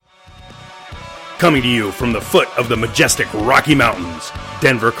Coming to you from the foot of the majestic Rocky Mountains,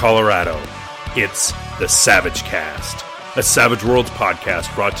 Denver, Colorado, it's the Savage Cast, a Savage Worlds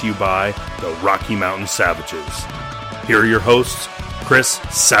podcast brought to you by the Rocky Mountain Savages. Here are your hosts, Chris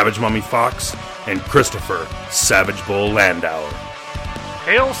Savage Mummy Fox and Christopher Savage Bull Landauer.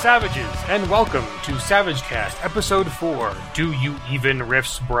 Hail Savages, and welcome to Savage Cast, Episode 4, Do You Even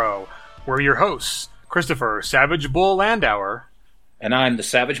Riffs Bro? We're your hosts, Christopher Savage Bull Landauer. And I'm the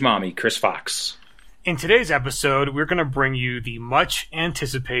Savage Mommy, Chris Fox. In today's episode, we're going to bring you the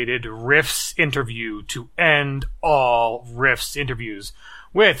much-anticipated Riffs interview to end all Riffs interviews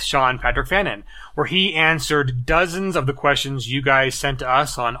with Sean Patrick Fannin, where he answered dozens of the questions you guys sent to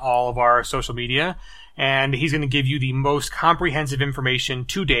us on all of our social media, and he's going to give you the most comprehensive information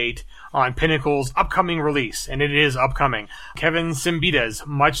to date on Pinnacle's upcoming release, and it is upcoming, Kevin Simbida's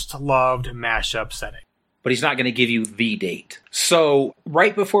much-loved mashup setting. But he's not going to give you the date. So,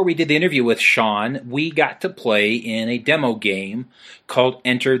 right before we did the interview with Sean, we got to play in a demo game called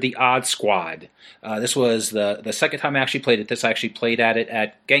Enter the Odd Squad. This was the second time I actually played it. This I actually played at it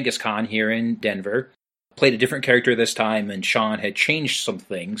at Genghis Khan here in Denver. Played a different character this time, and Sean had changed some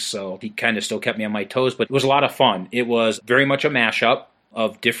things, so he kind of still kept me on my toes, but it was a lot of fun. It was very much a mashup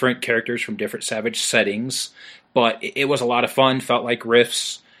of different characters from different Savage settings, but it was a lot of fun, felt like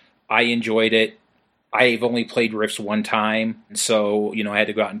Riffs. I enjoyed it. I've only played Riffs one time, so, I had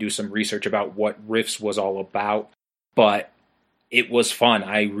to go out and do some research about what Riffs was all about, but it was fun.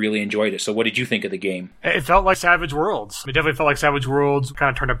 I really enjoyed it. So what did you think of the game? It felt like Savage Worlds. It definitely felt like Savage Worlds kind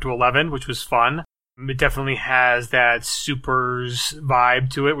of turned up to 11, which was fun. It definitely has that Supers vibe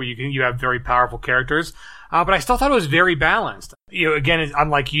to it, where you have very powerful characters. But I still thought it was very balanced. Again,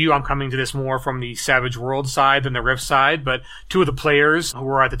 unlike you, I'm coming to this more from the Savage World side than the Rift side, but two of the players who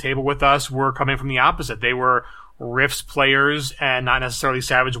were at the table with us were coming from the opposite. They were Rifts players and not necessarily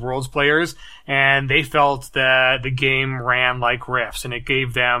Savage Worlds players, and they felt that the game ran like Rifts, and it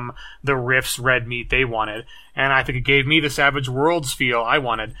gave them the Rifts red meat they wanted. And I think it gave me the Savage Worlds feel I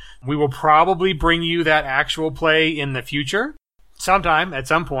wanted. We will probably bring you that actual play in the future. Sometime, at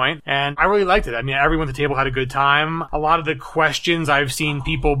some point, and I really liked it. I mean, everyone at the table had a good time. A lot of the questions I've seen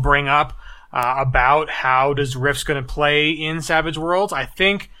people bring up about how does Riffs going to play in Savage Worlds, I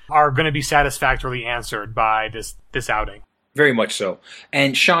think are going to be satisfactorily answered by this outing. Very much so.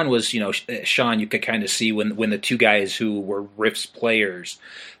 And Sean was, Sean, you could kind of see when the two guys who were Riffs players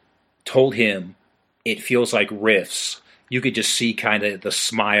told him it feels like Riffs, you could just see kind of the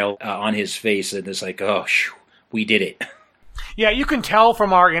smile on his face, and it's like, oh, we did it. Yeah, you can tell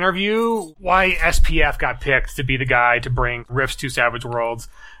from our interview why SPF got picked to be the guy to bring Riffs to Savage Worlds.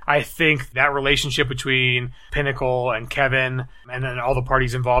 I think that relationship between Pinnacle and Kevin and then all the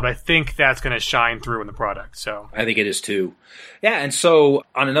parties involved, I think that's going to shine through in the product. So I think it is too. Yeah, and so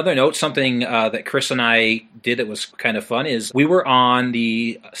on another note, something that Chris and I did that was kind of fun is we were on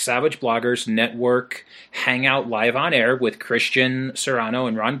the Savage Bloggers Network Hangout live on air with Christian Serrano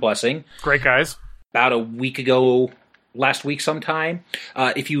and Ron Blessing. Great guys. About a week ago. Last week sometime.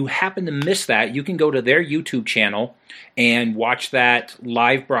 If you happen to miss that, you can go to their YouTube channel and watch that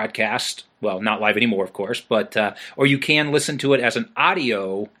live broadcast. Well, not live anymore, of course, but or you can listen to it as an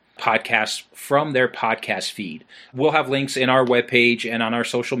audio podcast from their podcast feed. We'll have links in our webpage and on our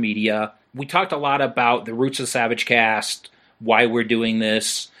social media. We talked a lot about the roots of Savage Cast, why we're doing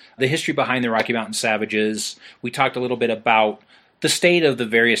this, the history behind the Rocky Mountain Savages. We talked a little bit about the state of the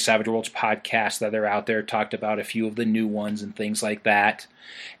various Savage Worlds podcasts that are out there, talked about a few of the new ones and things like that.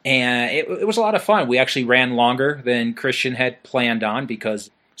 And it was a lot of fun. We actually ran longer than Christian had planned on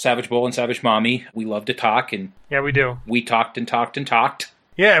because Savage Bull and Savage Mommy, we love to talk. And yeah, we do. We talked and talked and talked.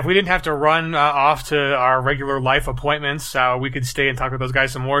 Yeah, if we didn't have to run off to our regular life appointments, we could stay and talk with those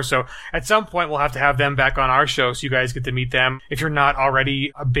guys some more. So at some point, we'll have to have them back on our show so you guys get to meet them. If you're not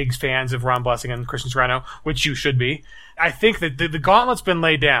already big fans of Ron Blessing and Christian Serrano, which you should be, I think that the gauntlet's been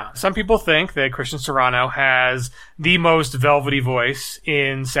laid down. Some people think that Christian Serrano has the most velvety voice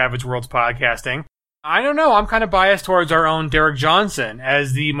in Savage Worlds podcasting. I don't know. I'm kind of biased towards our own Derek Johnson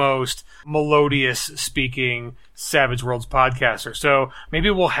as the most melodious speaking Savage Worlds podcaster. So maybe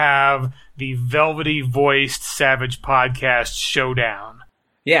we'll have the velvety voiced Savage podcast showdown.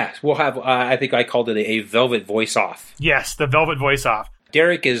 Yeah, we'll have, I think I called it a velvet voice off. Yes, the velvet voice off.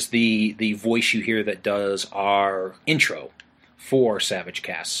 Derek is the voice you hear that does our intro for Savage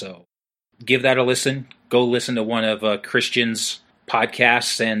Cast. So give that a listen. Go listen to one of Christian's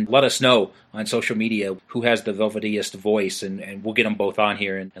podcasts and let us know on social media who has the velvetiest voice, and we'll get them both on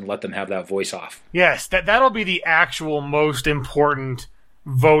here and let them have that voice off. Yes, that'll be the actual most important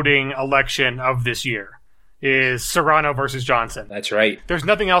voting election of this year. is Serrano versus Johnson. That's right. There's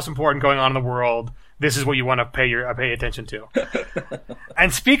nothing else important going on in the world. This is what you want to pay attention to.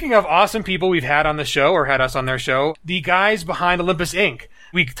 And speaking of awesome people we've had on the show, or had us on their show, the guys behind Olympus Inc.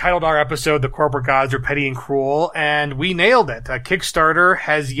 We titled our episode "The Corporate Gods Are Petty and Cruel," and we nailed it. Kickstarter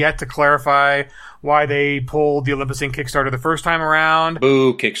has yet to clarify why they pulled the Olympus Inc. Kickstarter the first time around.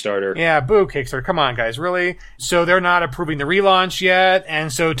 Boo, Kickstarter. Yeah, boo, Kickstarter. Come on, guys, really? So they're not approving the relaunch yet,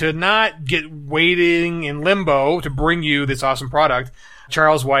 and so to not get waiting in limbo to bring you this awesome product,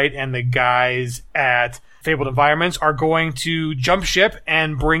 Charles White and the guys at Fabled Environments are going to jump ship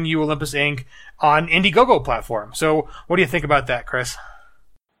and bring you Olympus Inc. on Indiegogo platform. So what do you think about that, Chris?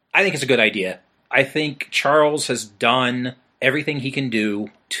 I think it's a good idea. I think Charles has done everything he can do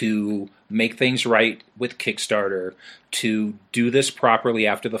to make things right with Kickstarter, to do this properly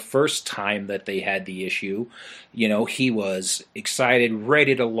after the first time that they had the issue. You know, he was excited,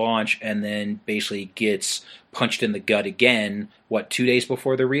 ready to launch, and then basically gets punched in the gut again, 2 days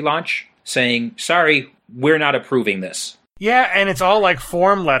before the relaunch, saying, sorry, we're not approving this. Yeah, and it's all like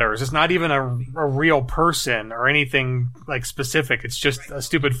form letters. It's not even a real person or anything like specific. It's just a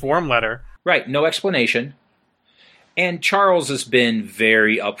stupid form letter. Right, no explanation. And Charles has been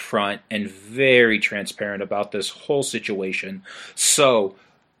very upfront and very transparent about this whole situation. So,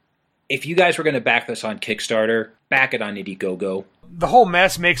 if you guys were going to back this on Kickstarter, back it on Indiegogo. The whole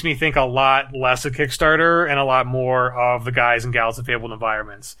mess makes me think a lot less of Kickstarter and a lot more of the guys and gals at Fabled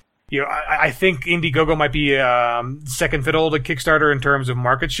Environments. You know, I think Indiegogo might be second fiddle to Kickstarter in terms of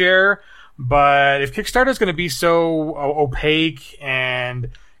market share, but if Kickstarter is going to be so opaque and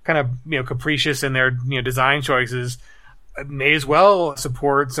kind of capricious in their design choices, may as well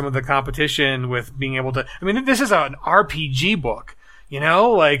support some of the competition with being able to. I mean, this is an RPG book,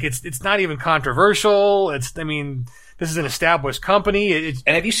 like it's not even controversial. This is an established company.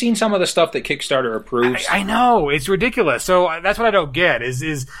 And have you seen some of the stuff that Kickstarter approves? I know. It's ridiculous. So that's what I don't get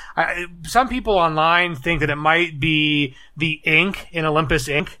is some people online think that it might be the ink in Olympus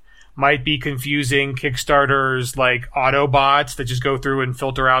Inc. might be confusing Kickstarter's like Autobots that just go through and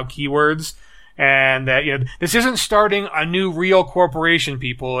filter out keywords. And that, this isn't starting a new real corporation,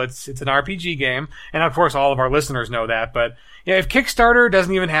 people. It's an RPG game. And of course, all of our listeners know that. But if Kickstarter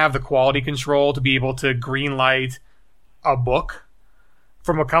doesn't even have the quality control to be able to greenlight a book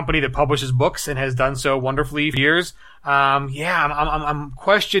from a company that publishes books and has done so wonderfully for years, I'm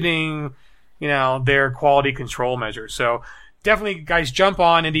questioning, their quality control measures. So definitely, guys, jump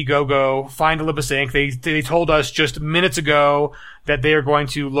on Indiegogo, find Olympus Inc. They told us just minutes ago that they are going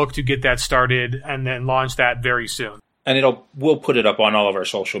to look to get that started and then launch that very soon. And we'll put it up on all of our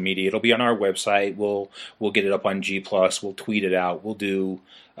social media. It'll be on our website. We'll get it up on G+. We'll tweet it out. We'll do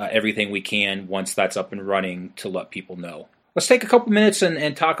everything we can once that's up and running to let people know. Let's take a couple minutes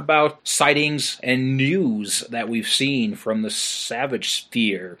and talk about sightings and news that we've seen from the Savage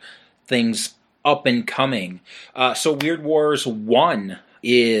Sphere. Things up and coming. So Weird Wars 1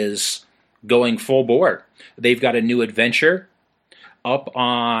 is going full bore. They've got a new adventure up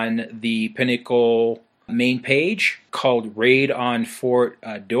on the Pinnacle main page called Raid on Fort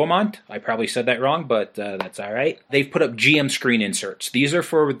Douaumont. I probably said that wrong, but that's all right. They've put up GM screen inserts. These are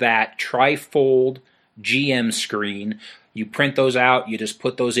for that trifold GM screen. You print those out, you just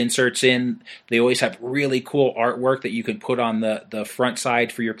put those inserts in. They always have really cool artwork that you can put on the front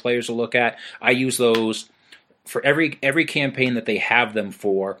side for your players to look at. I use those for every campaign that they have them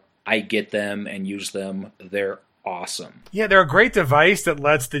for. I get them and use them. They're awesome. Yeah, they're a great device that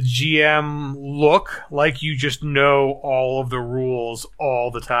lets the GM look like you just know all of the rules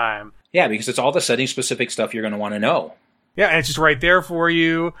all the time. Yeah, because it's all the setting-specific stuff you're going to want to know. Yeah, and it's just right there for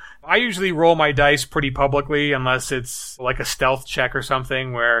you. I usually roll my dice pretty publicly unless it's like a stealth check or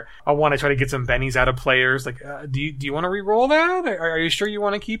something where I want to try to get some bennies out of players. Like, do you want to re-roll that? Are you sure you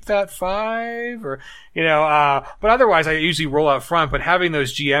want to keep that 5? Or, but otherwise I usually roll out front. But having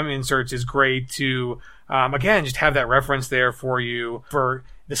those GM inserts is great to, again, just have that reference there for you for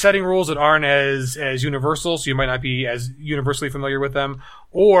the setting rules that aren't as universal, so you might not be as universally familiar with them,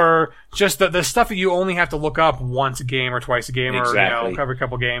 or just the stuff that you only have to look up once a game or twice a game, exactly. Or every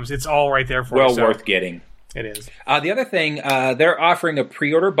couple games. It's all right there for you. Well worth getting. It is. The other thing, they're offering a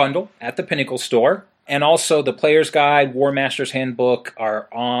pre-order bundle at the Pinnacle store, and also the Player's Guide, War Master's Handbook are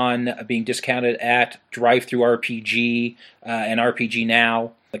being discounted at DriveThruRPG and RPG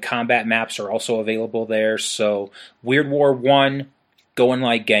Now. The combat maps are also available there. So Weird War 1, going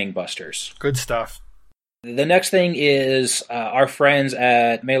like gangbusters. Good stuff. The next thing is our friends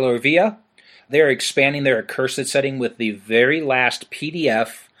at Malor Via. They're expanding their Accursed setting with the very last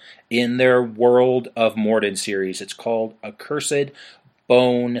PDF in their World of Morden series. It's called Accursed,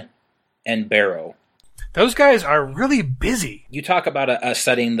 Bone, and Barrow. Those guys are really busy. You talk about a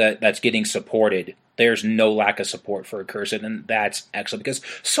setting that's getting supported. There's no lack of support for Accursed, and that's excellent because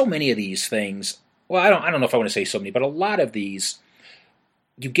so many of these things, well, I don't know if I want to say so many, but a lot of these,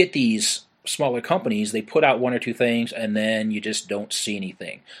 you get these smaller companies, they put out one or two things, and then you just don't see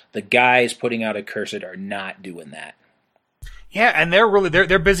anything. The guys putting out Accursed are not doing that. Yeah, and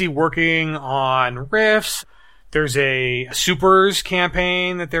they're busy working on Rifts. There's a Supers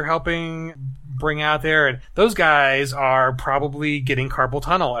campaign that they're helping bring out there, and those guys are probably getting carpal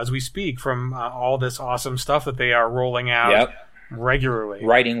tunnel as we speak from all this awesome stuff that they are rolling out regularly.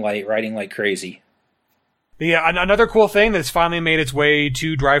 Writing like crazy. Yeah, another cool thing that's finally made its way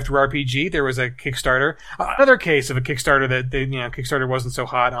to DriveThruRPG. There was a Kickstarter, another case of a Kickstarter that Kickstarter wasn't so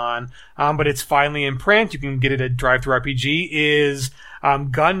hot on, but it's finally in print. You can get it at DriveThruRPG. Is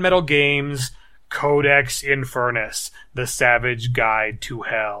Gunmetal Games Codex Infernus: The Savage Guide to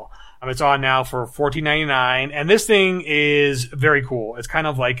Hell. It's on now for $14.99, and this thing is very cool. It's kind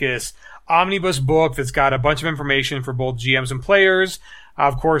of like this omnibus book that's got a bunch of information for both GMs and players.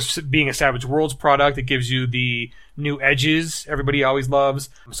 Of course, being a Savage Worlds product, it gives you the new edges everybody always loves,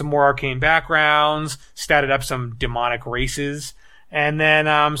 some more arcane backgrounds, statted up some demonic races, and then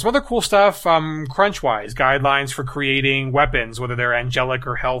some other cool stuff crunch-wise, guidelines for creating weapons, whether they're angelic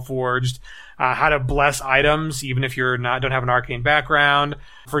or hell-forged, how to bless items, even if don't have an arcane background.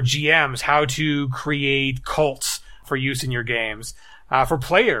 For GMs, how to create cults for use in your games. For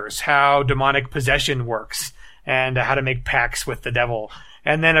players, how demonic possession works, and how to make pacts with the devil.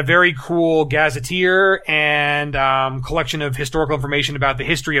 And then a very cool gazetteer and collection of historical information about the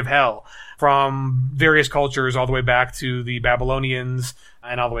history of hell from various cultures all the way back to the Babylonians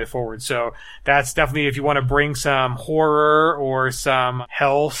and all the way forward. So that's definitely, if you want to bring some horror or some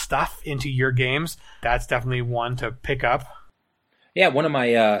hell stuff into your games, that's definitely one to pick up. Yeah, one of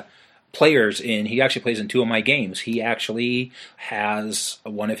my players he actually plays in two of my games. He actually has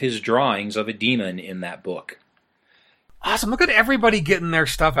one of his drawings of a demon in that book. Awesome. Look at everybody getting their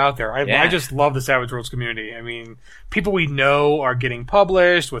stuff out there. I just love the Savage Worlds community. I mean, people we know are getting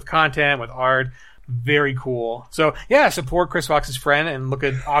published with content, with art. Very cool. So, yeah, support Chris Fox's friend and look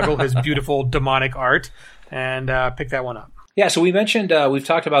at Ogle, his beautiful demonic art, and pick that one up. Yeah, so we mentioned, we've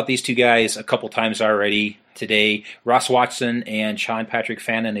talked about these two guys a couple times already today. Ross Watson and Sean Patrick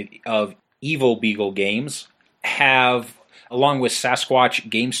Fannin of Evil Beagle Games have, along with Sasquatch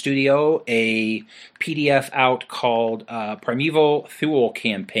Game Studio, a PDF out called Primeval Thule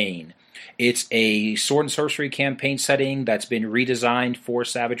Campaign. It's a sword and sorcery campaign setting that's been redesigned for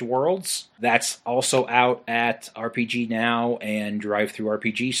Savage Worlds. That's also out at RPG Now and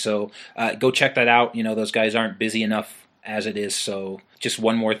DriveThruRPG, so go check that out. You know, those guys aren't busy enough as it is, so just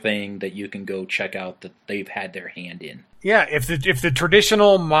one more thing that you can go check out that they've had their hand in. Yeah, if the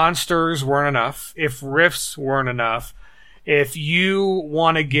traditional monsters weren't enough, if Rifts weren't enough, if you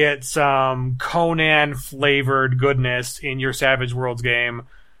want to get some Conan-flavored goodness in your Savage Worlds game,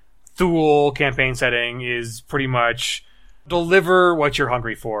 Thule campaign setting is pretty much deliver what you're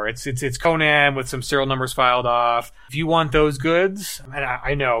hungry for. It's Conan with some serial numbers filed off. If you want those goods, and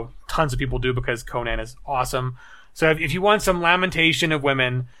I know tons of people do because Conan is awesome. So if you want some lamentation of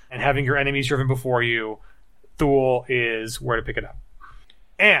women and having your enemies driven before you, Thule is where to pick it up.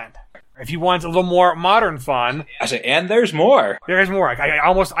 And if you want a little more modern fun, I say, and there's more. There's more. I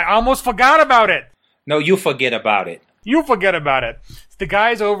almost forgot about it. No, you forget about it. You forget about it. The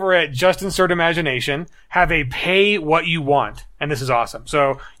guys over at Just Insert Imagination have a pay what you want, and this is awesome.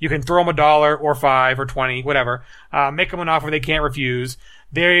 So you can throw them $1 or $5 or $20, whatever. Make them an offer they can't refuse.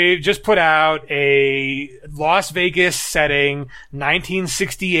 They just put out a Las Vegas setting,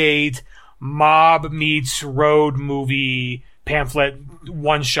 1968 mob meets road movie pamphlet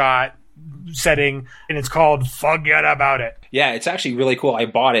one-shot setting, and it's called Forget About It. Yeah, it's actually really cool. I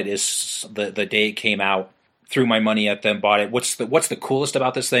bought it as the day it came out. Threw my money at them, bought it. What's the coolest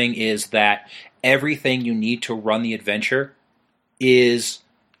about this thing is that everything you need to run the adventure is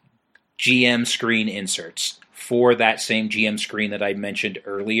GM screen inserts for that same GM screen that I mentioned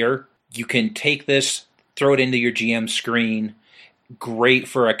earlier. You can take this, throw it into your GM screen. Great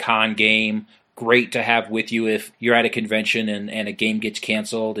for a con game. Great to have with you if you're at a convention and a game gets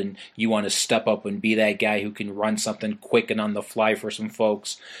canceled and you want to step up and be that guy who can run something quick and on the fly for some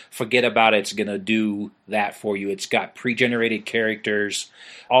folks. Forget about it. It's going to do that for you. It's got pre-generated characters,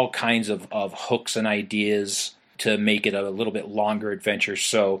 all kinds of hooks and ideas to make it a little bit longer adventure.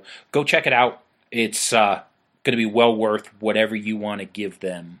 So go check it out. It's going to be well worth whatever you want to give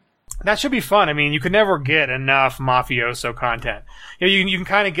them. That should be fun. I mean, you could never get enough mafioso content. You can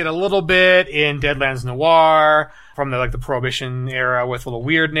kind of get a little bit in Deadlands Noir from the Prohibition era with a little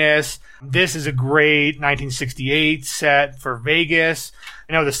weirdness. This is a great 1968 set for Vegas.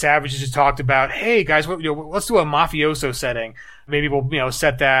 I know the Savages just talked about, hey guys, let's do a mafioso setting. Maybe we'll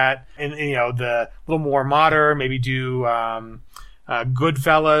set that in the little more modern. Maybe do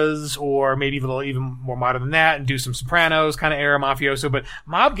Goodfellas, or maybe a little even more modern than that, and do some Sopranos kind of era mafioso. But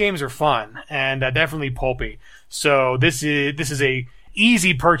mob games are fun and definitely pulpy. So this is a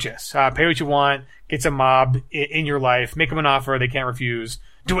easy purchase. Pay what you want, get some mob in your life, make them an offer they can't refuse.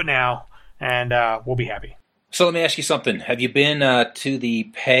 Do it now, and we'll be happy. So let me ask you something. Have you been to the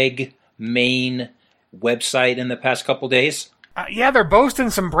PEG main website in the past couple days? Yeah, they're boasting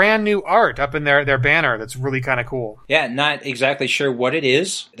some brand new art up in their banner that's really kind of cool. Yeah, not exactly sure what it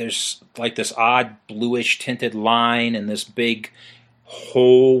is. There's like this odd bluish tinted line and this big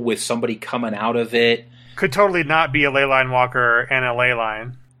hole with somebody coming out of it. Could totally not be a leyline walker and a ley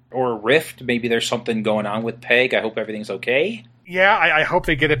line. Or a rift. Maybe there's something going on with PEG. I hope everything's okay. Yeah, I hope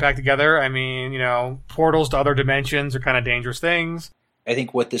they get it back together. I mean, portals to other dimensions are kind of dangerous things. I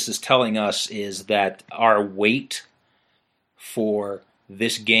think what this is telling us is that our wait for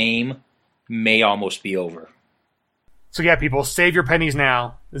this game may almost be over. So yeah, people, save your pennies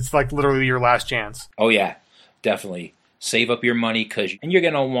now. It's like literally your last chance. Oh yeah, definitely. Save up your money, and you're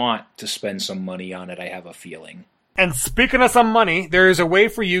going to want to spend some money on it, I have a feeling. And speaking of some money, there is a way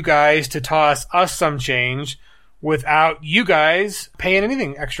for you guys to toss us some change without you guys paying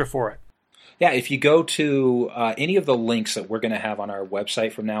anything extra for it. Yeah, if you go to any of the links that we're going to have on our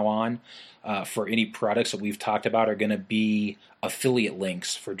website from now on, for any products that we've talked about are going to be affiliate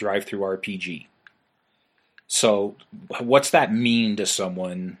links for DriveThruRPG. So what's that mean to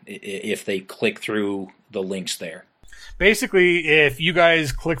someone if they click through the links there? Basically, if you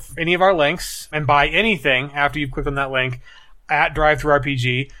guys click any of our links and buy anything after you've clicked on that link at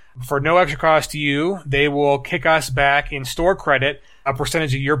DriveThruRPG, for no extra cost to you, they will kick us back in store credit a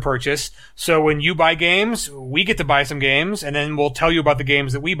percentage of your purchase. So when you buy games, we get to buy some games, and then we'll tell you about the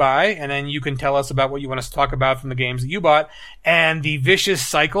games that we buy, and then you can tell us about what you want us to talk about from the games that you bought. And the vicious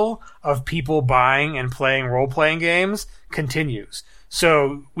cycle of people buying and playing role-playing games continues.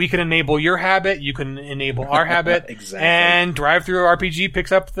 So we can enable your habit, you can enable our habit, exactly. And DriveThruRPG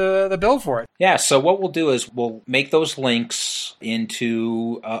picks up the bill for it. Yeah, so what we'll do is we'll make those links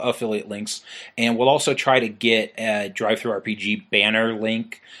into affiliate links, and we'll also try to get a DriveThruRPG banner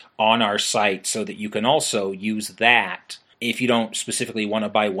link on our site so that you can also use that if you don't specifically want to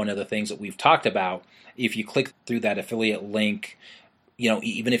buy one of the things that we've talked about. If you click through that affiliate link,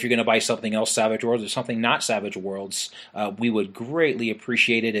 even if you're going to buy something else, Savage Worlds, or something not Savage Worlds, we would greatly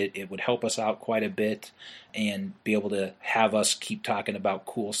appreciate it. It would help us out quite a bit and be able to have us keep talking about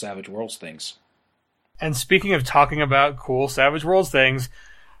cool Savage Worlds things. And speaking of talking about cool Savage Worlds things,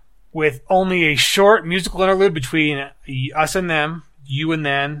 with only a short musical interlude between us and them, you and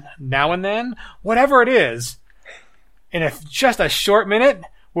then, now and then, whatever it is, in just a short minute,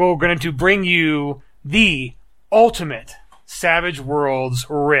 we're going to bring you the ultimate Savage Worlds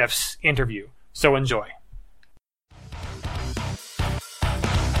Rifts interview. So enjoy.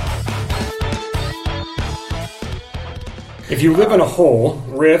 If you live in a hole,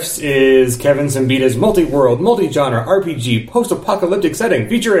 Rifts is Kevin Siembieta's multi-world, multi-genre RPG post-apocalyptic setting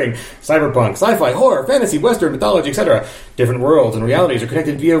featuring cyberpunk, sci-fi, horror, fantasy, western, mythology, etc. Different worlds and realities are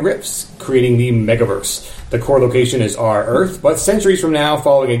connected via rifts, creating the Megaverse. The core location is our Earth, but centuries from now,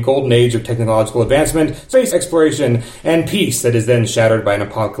 following a golden age of technological advancement, space exploration, and peace that is then shattered by an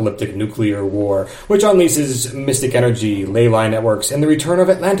apocalyptic nuclear war, which unleashes mystic energy, ley line networks, and the return of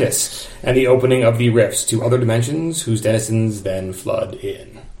Atlantis, and the opening of the rifts to other dimensions whose denizens then flood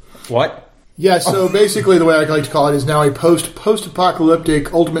in. What? Yeah, so basically the way I like to call it is now a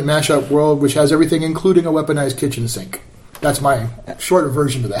post-apocalyptic ultimate mashup world which has everything including a weaponized kitchen sink. That's my shorter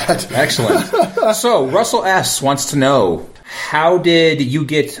version of that. Excellent. So, Russell S. wants to know, how did you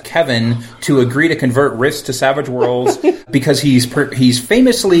get Kevin to agree to convert Rifts to Savage Worlds? Because he's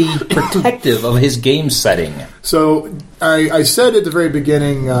famously protective of his game setting. So, I said at the very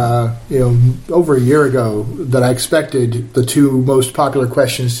beginning, over a year ago, that I expected the two most popular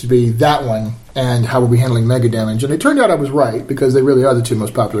questions to be that one and how are we handling mega damage. And it turned out I was right, because they really are the two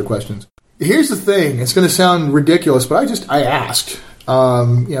most popular questions. Here's the thing. It's going to sound ridiculous, but I asked.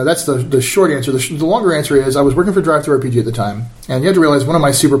 That's the short answer. The longer answer is I was working for DriveThruRPG at the time, and you have to realize one of my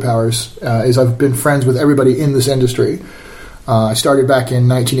superpowers is I've been friends with everybody in this industry. I started back in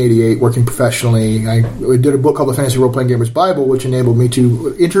 1988 working professionally. I did a book called The Fantasy Role-Playing Gamer's Bible, which enabled me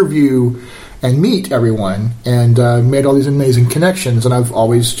to interview and meet everyone, and made all these amazing connections. And I've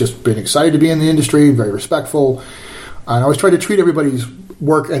always just been excited to be in the industry, very respectful. And I always try to treat everybody's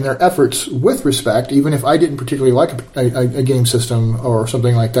work and their efforts with respect, even if I didn't particularly like a game system or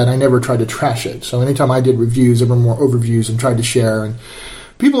something like that. I never tried to trash it. So anytime I did reviews, there were more overviews and tried to share, and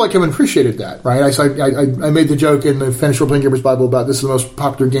people like him appreciated that, right? I made the joke in the Fantasy Role-Playing Gamer's Bible about this is the most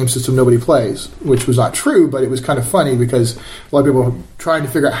popular game system nobody plays, which was not true, but it was kind of funny because a lot of people are trying to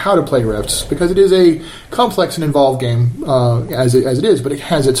figure out how to play Rifts, because it is a complex and involved game as it is, but it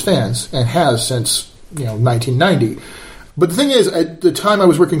has its fans, and has since 1990. But the thing is, at the time I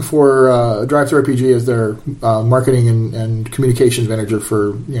was working for Drive-Thru RPG as their marketing and communications manager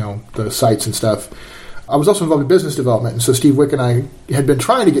for the sites and stuff. I was also involved in business development, and so Steve Wick and I had been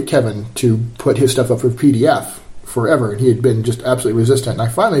trying to get Kevin to put his stuff up for PDF forever, and he had been just absolutely resistant. And I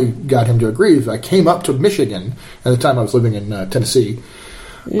finally got him to agree. I came up to Michigan at the time I was living in Tennessee.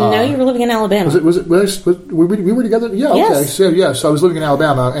 No, you were living in Alabama. We were together? Yeah, yes. Okay. So I was living in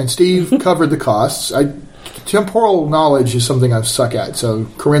Alabama, and Steve covered the costs. Temporal knowledge is something I suck at, so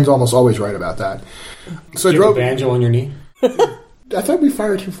Corinne's almost always right about that. So I drove a banjo on your knee. I thought we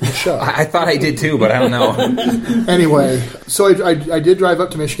fired him from the show. I thought I did too, but I don't know. Anyway, so I did drive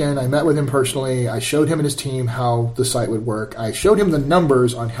up to Michigan. I met with him personally. I showed him and his team how the site would work. I showed him the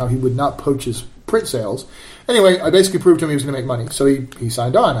numbers on how he would not poach his print sales. Anyway, I basically proved to him he was going to make money. So he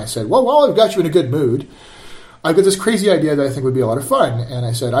signed on. I said, well, while I've got you in a good mood, I've got this crazy idea that I think would be a lot of fun. And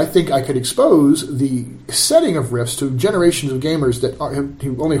I said, I think I could expose the setting of Rifts to generations of gamers that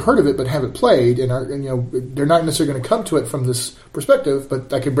who've only heard of it but haven't played, and they're not necessarily going to come to it from this perspective,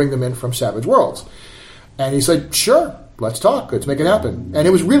 but I could bring them in from Savage Worlds. And he said, sure, let's talk. Let's make it happen. And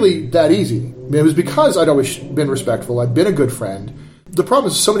it was really that easy. It was because I'd always been respectful. I'd been a good friend. The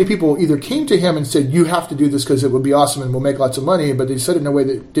problem is so many people either came to him and said, you have to do this because it would be awesome and we'll make lots of money, but they said it in a way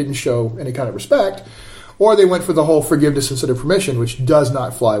that didn't show any kind of respect. Or they went for the whole forgiveness instead of permission, which does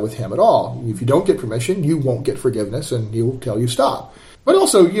not fly with him at all. If you don't get permission, you won't get forgiveness, and he will tell you stop. But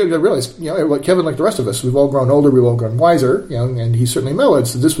also, you realize, like Kevin, like the rest of us, we've all grown older, we've all grown wiser, and he certainly mellowed.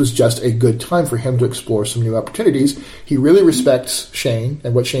 So this was just a good time for him to explore some new opportunities. He really respects Shane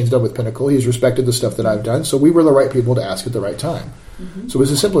and what Shane's done with Pinnacle. He's respected the stuff that I've done. So we were the right people to ask at the right time. Mm-hmm. So it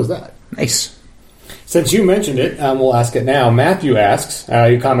was as simple as that. Nice. Since you mentioned it, we'll ask it now. Matthew asks,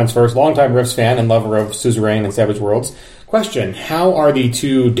 he comments first, longtime Rifts fan and lover of Suzerain and Savage Worlds. Question, how are the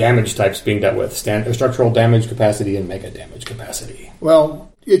two damage types being dealt with? Structural damage capacity and mega damage capacity.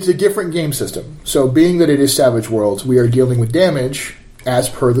 Well, it's a different game system. So being that it is Savage Worlds, we are dealing with damage as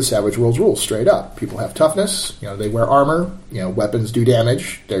per the Savage Worlds rules, straight up. People have toughness, they wear armor, weapons do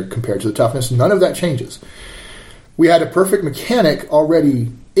damage, they're compared to the toughness. None of that changes. We had a perfect mechanic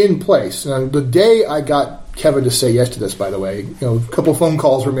already in place. Now, the day I got Kevin to say yes to this, by the way, a couple phone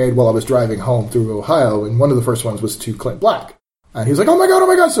calls were made while I was driving home through Ohio, and one of the first ones was to Clint Black. And he was like, oh my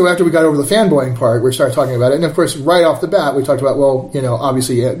God. So after we got over the fanboying part, we started talking about it. And of course, right off the bat, we talked about,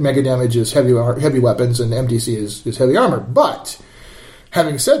 obviously mega damage is heavy weapons and MDC is heavy armor. But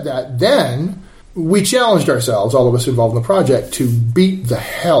having said that, then we challenged ourselves, all of us involved in the project, to beat the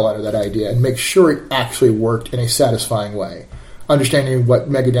hell out of that idea and make sure it actually worked in a satisfying way, understanding what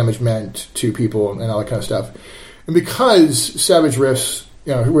mega damage meant to people and all that kind of stuff. And because Savage Rifts,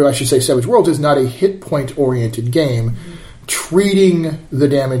 I should say Savage Worlds, is not a hit point oriented game, treating the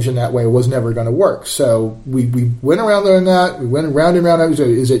damage in that way was never going to work. So we went around there on that. We went round and round.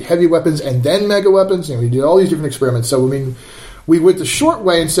 Is it heavy weapons and then mega weapons? And we did all these different experiments. So, we went the short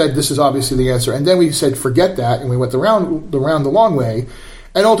way and said, this is obviously the answer. And then we said, forget that. And we went the long way.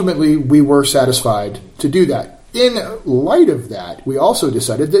 And ultimately, we were satisfied to do that. In light of that, we also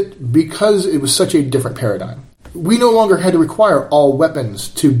decided that because it was such a different paradigm, we no longer had to require all weapons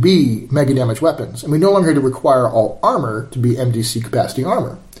to be mega damage weapons. And we no longer had to require all armor to be MDC capacity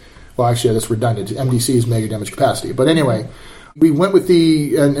armor. Well, actually, that's redundant. MDC is mega damage capacity. But anyway, we went with I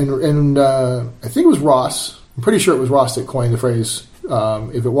think it was Ross. I'm pretty sure it was Ross that coined the phrase,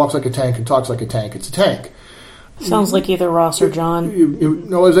 if it walks like a tank and talks like a tank, it's a tank. Sounds like either Ross or John.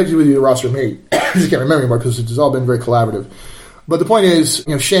 No, it was actually with either Ross or me. I just can't remember anymore because it's all been very collaborative. But the point is,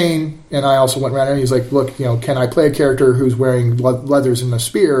 Shane and I also went around and he's like, look, can I play a character who's wearing leathers and a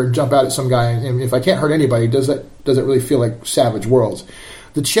spear and jump out at some guy? And if I can't hurt anybody, does it really feel like Savage Worlds?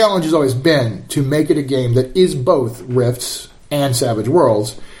 The challenge has always been to make it a game that is both Rifts and Savage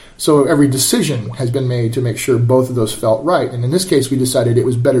Worlds. So every decision has been made to make sure both of those felt right. And in this case, we decided it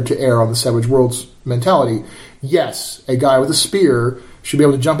was better to err on the Savage Worlds mentality. Yes, a guy with a spear should be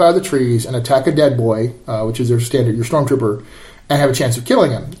able to jump out of the trees and attack a dead boy, which is their standard, your stormtrooper, and have a chance of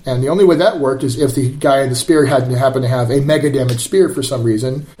killing him. And the only way that worked is if the guy in the spear happened to have a mega damage spear for some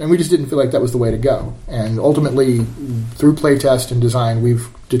reason, and we just didn't feel like that was the way to go. And ultimately, through playtest and design, we've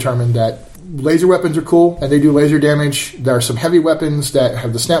determined that laser weapons are cool, and they do laser damage. There are some heavy weapons that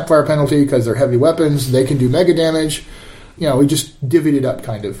have the snapfire penalty because they're heavy weapons. They can do mega damage. We just divvied it up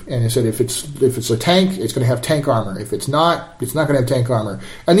kind of, and I said if it's a tank, it's going to have tank armor. If it's not going to have tank armor.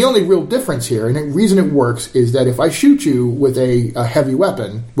 And the only real difference here, and the reason it works, is that if I shoot you with a heavy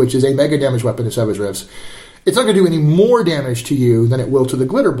weapon, which is a mega damage weapon in Savage Rifts, it's not going to do any more damage to you than it will to the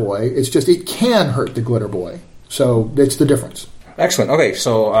Glitter Boy. It's just it can hurt the Glitter Boy. So that's the difference. Excellent. Okay,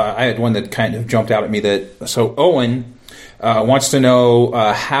 so I had one that kind of jumped out at me. So Owen wants to know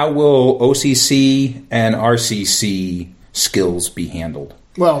how will OCC and RCC skills be handled?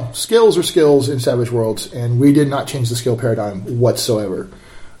 Well, skills are skills in Savage Worlds, and we did not change the skill paradigm whatsoever.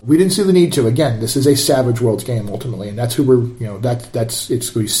 We didn't see the need to. Again, this is a Savage Worlds game ultimately, and that's who we're.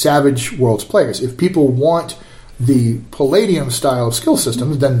 It's Savage Worlds players. If people want the Palladium style of skill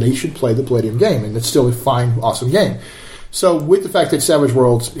systems, then they should play the Palladium game, and it's still a fine, awesome game. So with the fact that Savage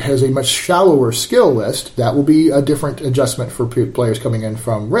Worlds has a much shallower skill list, that will be a different adjustment for players coming in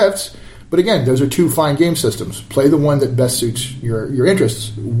from Rifts. But again, those are two fine game systems. Play the one that best suits your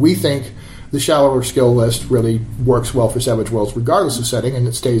interests. We think the shallower skill list really works well for Savage Worlds regardless of setting, and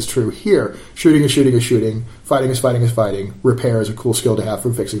it stays true here. Shooting is shooting is shooting. Fighting is fighting is fighting. Repair is a cool skill to have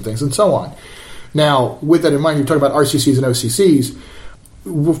for fixing things, and so on. Now, with that in mind, you're talking about RCCs and OCCs.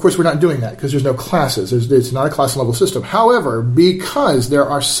 Of course, we're not doing that because there's no classes. It's not a class-level system. However, because there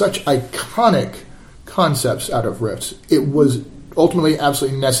are such iconic concepts out of Rifts, it was ultimately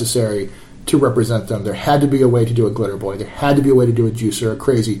absolutely necessary to represent them. There had to be a way to do a Glitter Boy. There had to be a way to do a Juicer, a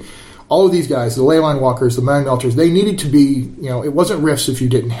Crazy. All of these guys, the Leyline Walkers, the Mind Melters, they needed to be, it wasn't Rifts if you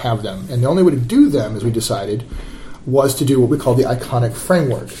didn't have them. And the only way to do them, as we decided, was to do what we call the Iconic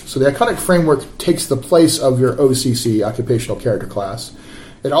Framework. So the Iconic Framework takes the place of your OCC, Occupational Character Class.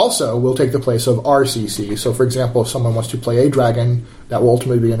 It also will take the place of RCC. So, for example, if someone wants to play a dragon, that will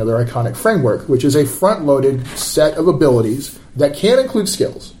ultimately be another Iconic Framework, which is a front-loaded set of abilities that can include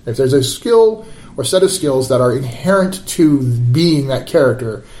skills. If there's a skill or set of skills that are inherent to being that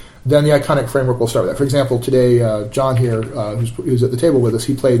character, then the Iconic Framework will start with that. For example, today, John here, who's at the table with us,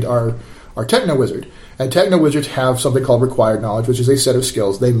 he played our Techno Wizard. And Techno Wizards have something called Required Knowledge, which is a set of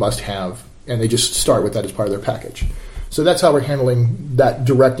skills they must have, and they just start with that as part of their package. So that's how we're handling that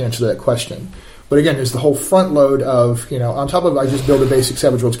direct answer to that question. But again, there's the whole front load of, on top of I just build a basic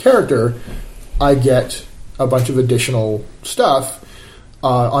Savage Worlds character, I get a bunch of additional stuff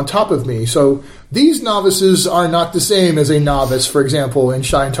on top of me. So these novices are not the same as a novice, for example, in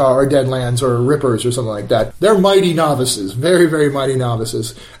Shintar or Deadlands or Rippers or something like that. They're mighty novices, very, very mighty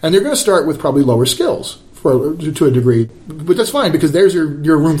novices. And they're going to start with probably lower skills. To a degree, but that's fine because there's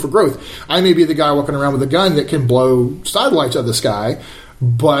your room for growth. I may be the guy walking around with a gun that can blow satellites out of the sky,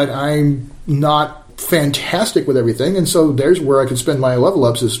 but I'm not fantastic with everything, and so there's where I can spend my level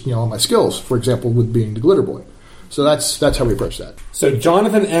ups is my skills. For example, with being the Glitter Boy. So that's how we approach that. So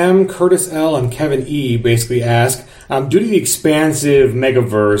Jonathan M., Curtis L., and Kevin E. basically ask, due to the expansive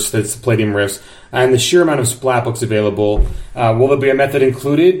megaverse that's Palladium Rifts and the sheer amount of splat books available, will there be a method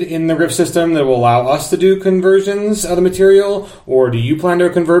included in the Rift system that will allow us to do conversions of the material, or do you plan to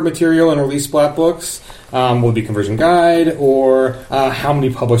convert material and release splat books? Will it be conversion guide, or how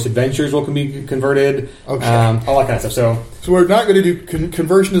many published adventures will be converted? Okay. All that kind of stuff. So we're not going to do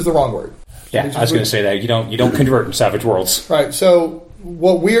conversion is the wrong word. Yeah, I was going to say that. You don't convert in Savage Worlds. Right. So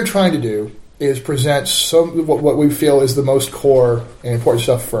what we are trying to do is present what we feel is the most core and important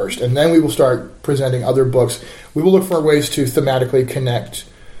stuff first. And then we will start presenting other books. We will look for ways to thematically connect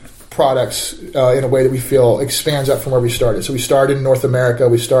products in a way that we feel expands up from where we started. So we start in North America.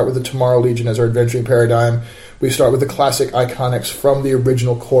 We start with the Tomorrow Legion as our adventuring paradigm. We start with the classic iconics from the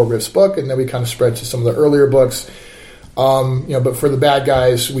original core Rifts book, and then we kind of spread to some of the earlier books. But for the bad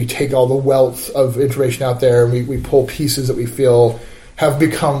guys, we take all the wealth of information out there, and we pull pieces that we feel have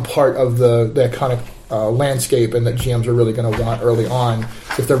become part of the iconic landscape and that GMs are really going to want early on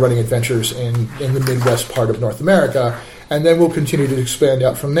if they're running adventures in the Midwest part of North America. And then we'll continue to expand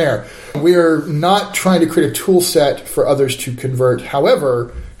out from there. We are not trying to create a tool set for others to convert.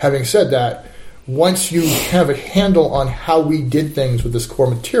 However, having said that, once you have a handle on how we did things with this core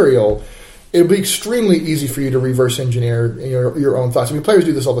material, it'll be extremely easy for you to reverse engineer your own thoughts. I mean, players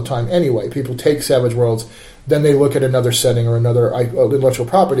do this all the time anyway. People take Savage Worlds, then they look at another setting or another intellectual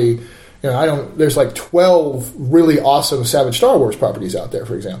property. There's like 12 really awesome Savage Star Wars properties out there,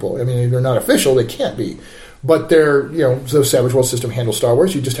 for example. I mean, they're not official, they can't be. But the Savage Worlds system handles Star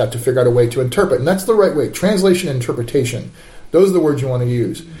Wars. You just have to figure out a way to interpret. And that's the right way. Translation and interpretation. Those are the words you want to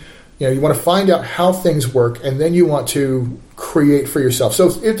use. You want to find out how things work, and then you want to create for yourself.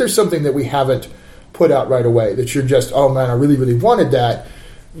 So if there's something that we haven't put out right away, that you're just, oh man, I really, really wanted that,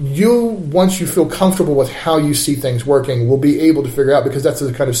 once you feel comfortable with how you see things working, will be able to figure out, because that's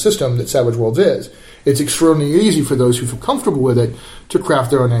the kind of system that Savage Worlds is. It's extraordinarily easy for those who feel comfortable with it to craft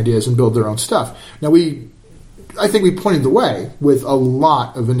their own ideas and build their own stuff. Now, I think we pointed the way with a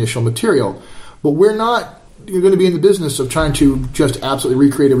lot of initial material, but we're not going to be in the business of trying to just absolutely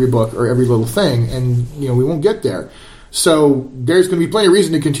recreate every book or every little thing, and we won't get there. So there's going to be plenty of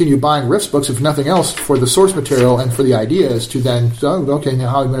reason to continue buying Rifts books, if nothing else, for the source material and for the ideas to then, okay, now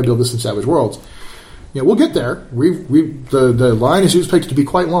how am I going to build this in Savage Worlds? We'll get there. The line is expected to be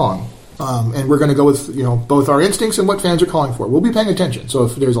quite long, and we're going to go with both our instincts and what fans are calling for. We'll be paying attention. So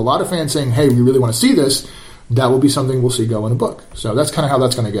if there's a lot of fans saying, hey, we really want to see this, that will be something we'll see go in a book. So that's kind of how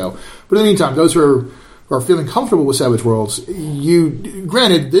that's going to go. But in the meantime, those who are feeling comfortable with Savage Worlds,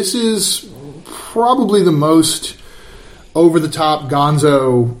 granted, this is probably the most over-the-top,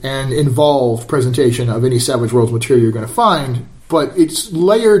 gonzo, and involved presentation of any Savage Worlds material you're going to find, but it's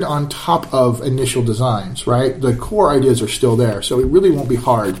layered on top of initial designs, right? The core ideas are still there, so it really won't be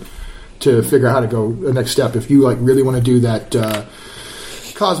hard to figure out how to go the next step if you really want to do that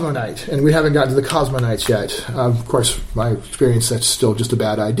Cosmo Knight, and we haven't gotten to the Cosmo Knights yet. Of course, my experience, that's still just a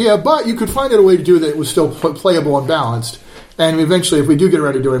bad idea, but you could find a way to do that was still playable and balanced. And eventually, if we do get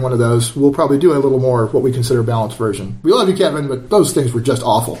around to doing one of those, we'll probably do a little more what we consider a balanced version. We love you, Kevin, but those things were just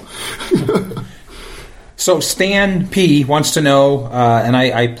awful. So Stan P. wants to know, and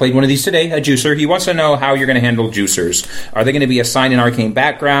I played one of these today, a juicer. He wants to know how you're going to handle juicers. Are they going to be assigned an arcane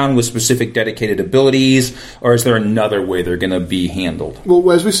background with specific dedicated abilities, or is there another way they're going to be handled?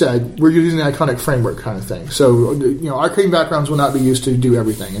 Well, as we said, we're using the iconic framework kind of thing. So, arcane backgrounds will not be used to do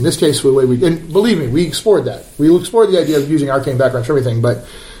everything. In this case, the way and believe me, we explored that. We explored the idea of using arcane backgrounds for everything, but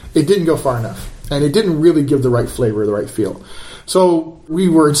it didn't go far enough. And it didn't really give the right flavor, the right feel. So we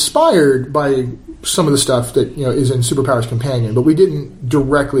were inspired by some of the stuff that is in Superpowers Companion, but we didn't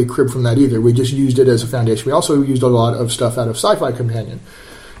directly crib from that either. We just used it as a foundation. We also used a lot of stuff out of Sci-Fi Companion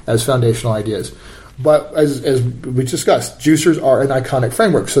as foundational ideas. But as we discussed, juicers are an iconic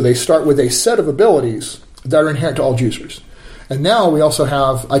framework, so they start with a set of abilities that are inherent to all juicers. And now we also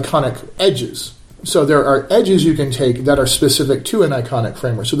have iconic edges. So there are edges you can take that are specific to an iconic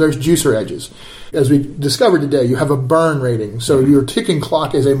framework. So there's juicer edges. As we discovered today, you have a burn rating. So your ticking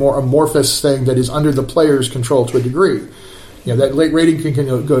clock is a more amorphous thing that is under the player's control to a degree. That late rating can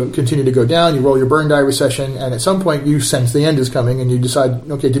continue to go down. You roll your burn die every session, and at some point you sense the end is coming, and you decide,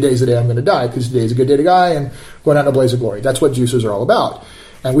 okay, today's the day I'm going to die, because today's a good day to die, and going out in a blaze of glory. That's what juicers are all about.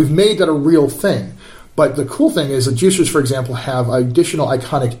 And we've made that a real thing. But the cool thing is that juicers, for example, have additional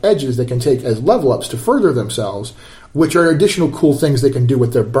iconic edges they can take as level ups to further themselves, which are additional cool things they can do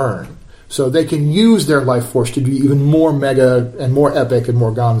with their burn. So they can use their life force to be even more mega and more epic and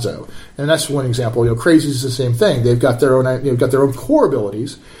more gonzo. And that's one example. Crazies is the same thing. They've got their own core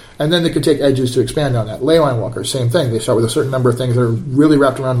abilities, and then they can take edges to expand on that. Leyline walkers, same thing. They start with a certain number of things that are really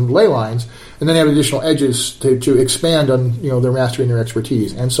wrapped around ley lines, and then they have additional edges to expand on their mastery and their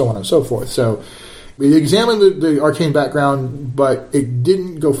expertise, and so on and so forth. So we examined the arcane background, but it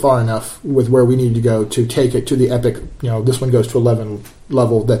didn't go far enough with where we needed to go to take it to the epic, this one goes to 11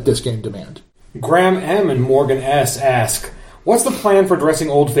 level that this game demand. Graham M. and Morgan S. ask, what's the plan for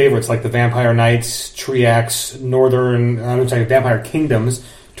addressing old favorites like the Vampire Knights, Triax, Vampire Kingdoms,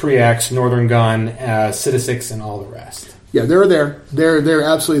 Triax, Northern Gun, Citysix, and all the rest? Yeah, they're there. They're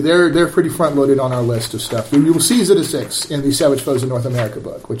absolutely they're pretty front loaded on our list of stuff. You will see Citysix in the Savage Foes of North America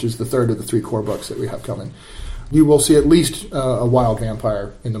book, which is the third of the 3 core books that we have coming. You will see at least a wild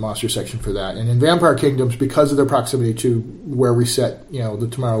vampire in the monster section for that. And in Vampire Kingdoms, because of their proximity to where we set, the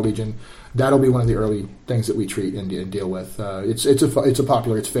Tomorrow Legion, that'll be one of the early things that we treat and deal with. It's a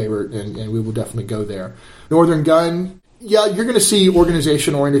popular, it's favorite, and we will definitely go there. Northern Gun. Yeah, you're going to see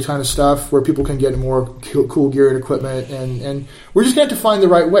organization-oriented kind of stuff where people can get more cool gear and equipment, and we're just going to have to find the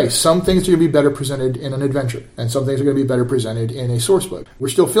right way. Some things are going to be better presented in an adventure, and some things are going to be better presented in a source book. We're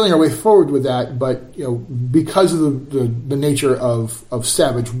still feeling our way forward with that, but because of the nature of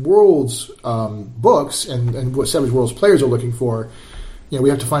Savage Worlds books and what Savage Worlds players are looking for, we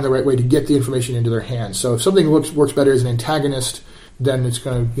have to find the right way to get the information into their hands. So if something works better as an antagonist, then it's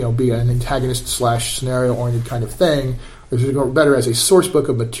going to be an antagonist / scenario-oriented kind of thing. It's going to go better as a source book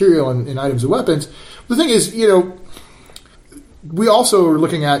of material and items and weapons. The thing is, we also are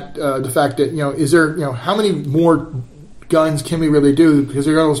looking at the fact that, is there, how many more guns can we really do? Because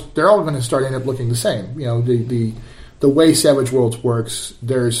they're all going to start end up looking the same. You know, the way Savage Worlds works,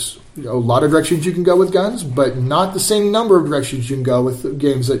 there's a lot of directions you can go with guns, but not the same number of directions you can go with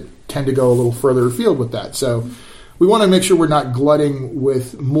games that tend to go a little further afield with that. So we want to make sure we're not glutting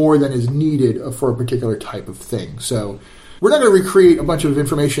with more than is needed for a particular type of thing. So we're not going to recreate a bunch of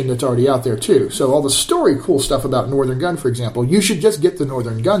information that's already out there, too. So all the story cool stuff about Northern Gun, for example, you should just get the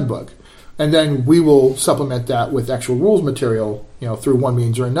Northern Gun book. And then we will supplement that with actual rules material, you know, through one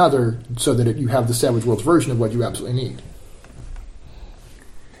means or another, so that you have the Savage Worlds version of what you absolutely need.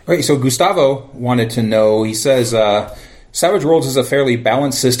 Okay, so Gustavo wanted to know, he says, Savage Worlds is a fairly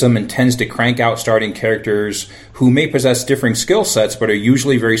balanced system and tends to crank out starting characters who may possess differing skill sets, but are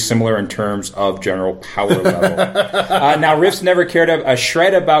usually very similar in terms of general power level. Now, Rifts never cared a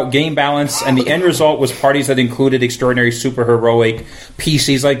shred about game balance, and the end result was parties that included extraordinary superheroic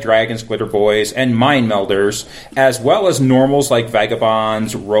PCs like Dragons, Glitter Boys, and Mind Melders, as well as normals like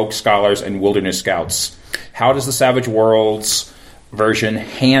Vagabonds, Rogue Scholars, and Wilderness Scouts. How does the Savage Worlds version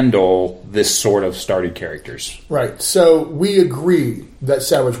handle this sort of started characters? Right. So we agree that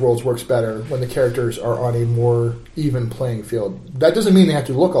Savage Worlds works better when the characters are on a more even playing field. That doesn't mean they have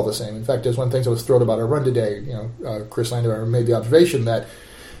to look all the same. In fact, there's one of the things I was thrilled about our run today. You know, Chris Landauer made the observation that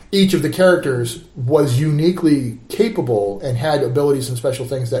each of the characters was uniquely capable and had abilities and special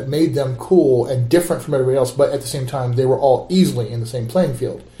things that made them cool and different from everybody else, but at the same time, they were all easily in the same playing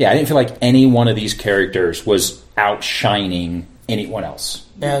field. Yeah, I didn't feel like any one of these characters was outshining anyone else.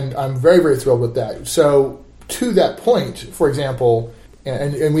 And I'm very, very thrilled with that. So to that point, for example,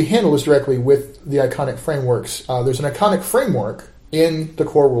 and we handle this directly with the iconic frameworks, there's an iconic framework in the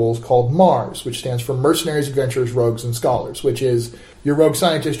core rules called MARS, which stands for Mercenaries, Adventurers, Rogues, and Scholars, which is your Rogue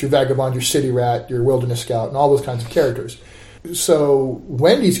Scientist, your Vagabond, your City Rat, your Wilderness Scout, and all those kinds of characters. So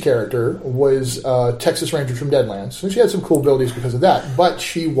Wendy's character was Texas Ranger from Deadlands, so she had some cool abilities because of that, but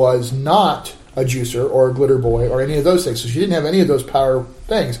she was not a juicer or a glitter boy or any of those things. So she didn't have any of those power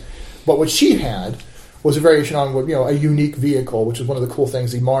things. But what she had was a variation on, you know, a unique vehicle, which is one of the cool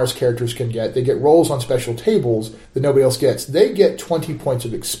things the Mars characters can get. They get rolls on special tables that nobody else gets. They get 20 points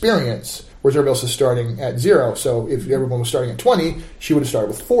of experience, whereas everybody else is starting at 0. So if everyone was starting at 20, she would have started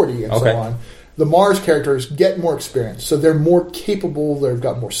with 40 and so on. The Mars characters get more experience, so they're more capable. They've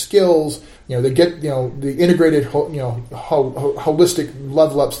got more skills. You know, they get, you know, the integrated, holistic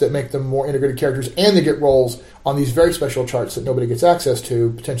level ups that make them more integrated characters, and they get rolls on these very special charts that nobody gets access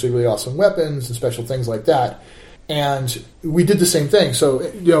to, potentially really awesome weapons and special things like that. And we did the same thing. So,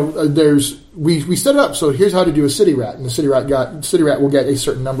 you know, we set it up. So here's how to do a City Rat, and the City Rat will get a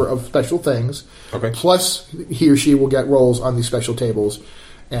certain number of special things. Okay. Plus, he or she will get rolls on these special tables.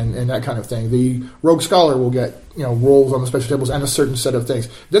 And that kind of thing. The Rogue Scholar will get, you know, rolls on the special tables and a certain set of things.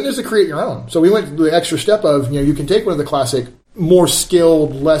 Then there's the create your own. So we went to the extra step of, you know, you can take one of the classic, more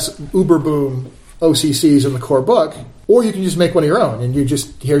skilled, less uber boom OCCs in the core book, or you can just make one of your own. And you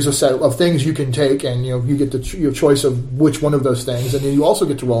just, here's a set of things you can take, and, you know, you get your choice of which one of those things. And then you also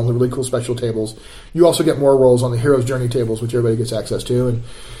get to roll on the really cool special tables. You also get more rolls on the Hero's Journey tables, which everybody gets access to. And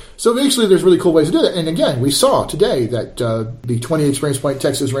so basically, there's really cool ways to do that. And again, we saw today that the 20 experience point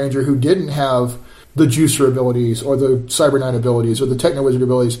Texas Ranger who didn't have the Juicer abilities or the Cyber 9 abilities or the Techno Wizard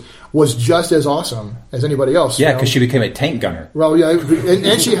abilities was just as awesome as anybody else. Yeah, because she became a tank gunner. Well, yeah,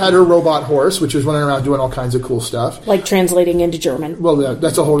 and she had her robot horse, which was running around doing all kinds of cool stuff. Like translating into German. Well, yeah,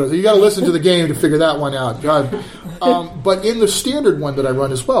 that's a whole other. You got to listen to the game to figure that one out. God. But in the standard one that I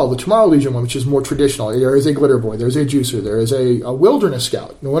run as well, the Tomorrow Legion one, which is more traditional, there is a Glitter Boy, there's a Juicer, there is a Wilderness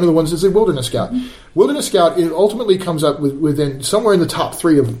Scout. And one of the ones is a Wilderness Scout. Wilderness Scout, it ultimately comes up within somewhere in the top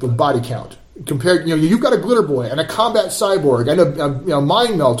 3 of the body count. Compared, you know, you've got a Glitter Boy and a Combat Cyborg and a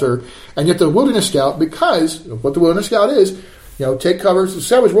Mind Melter, and yet the Wilderness Scout, because what the Wilderness Scout is, you know, take cover. So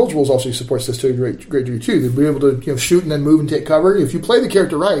Savage Worlds rules also supports this to a great degree too. They'll be able to, you know, shoot and then move and take cover. If you play the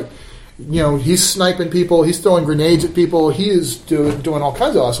character right, you know, he's sniping people, he's throwing grenades at people, he is doing all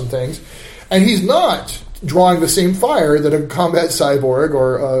kinds of awesome things, and he's not drawing the same fire that a Combat Cyborg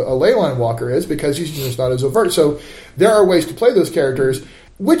or a Leyline Walker is, because he's just not as overt. So there are ways to play those characters,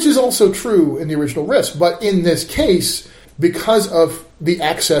 which is also true in the original Risk. But in this case, because of the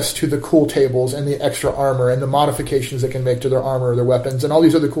access to the cool tables and the extra armor and the modifications they can make to their armor or their weapons and all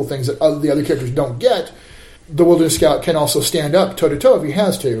these other cool things that the other characters don't get, the Wilderness Scout can also stand up toe-to-toe if he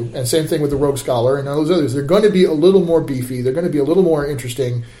has to. And same thing with the Rogue Scholar and all those others. They're going to be a little more beefy. They're going to be a little more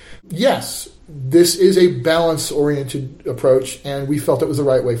interesting. Yes, this is a balance-oriented approach, and we felt it was the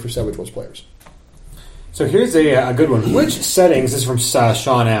right way for Savage Worlds players. So here's a good one. Which settings, this is from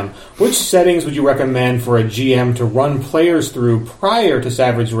Sean M., which settings would you recommend for a GM to run players through prior to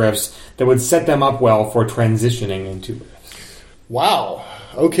Savage Rifts that would set them up well for transitioning into Rifts? Wow.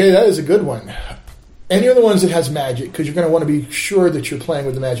 Okay, that is a good one. Any of the ones that has magic, because you're going to want to be sure that you're playing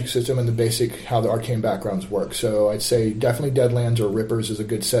with the magic system and the basic how the arcane backgrounds work. So I'd say definitely Deadlands or Rippers is a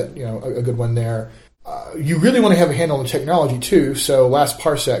good set, a good one there. You really want to have a handle on the technology too. So Last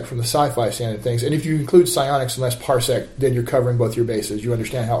Parsec from the sci-fi standard things, and if you include psionics and Last Parsec, then you're covering both your bases. You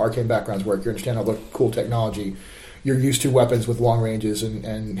understand how arcane backgrounds work. You understand all the cool technology. You're used to weapons with long ranges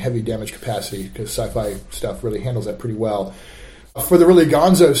and heavy damage capacity, because sci-fi stuff really handles that pretty well. For the really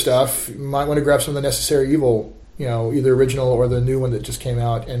gonzo stuff, you might want to grab some of the Necessary Evil, either original or the new one that just came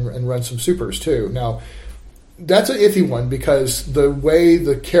out, and run some supers too. Now, that's an iffy one, because the way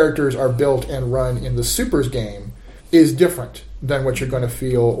the characters are built and run in the supers game is different than what you're going to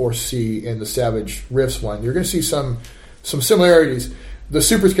feel or see in the Savage Rifts one. You're going to see some similarities. The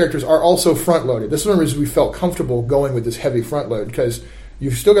supers characters are also front-loaded. This is one of the reasons we felt comfortable going with this heavy front-load, because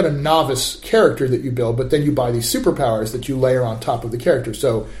you've still got a novice character that you build, but then you buy these superpowers that you layer on top of the character.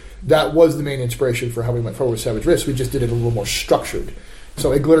 So that was the main inspiration for how we went forward with Savage Rifts. We just did it a little more structured.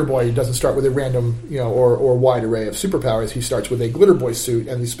 So a Glitter Boy doesn't start with a random, or wide array of superpowers. He starts with a Glitter Boy suit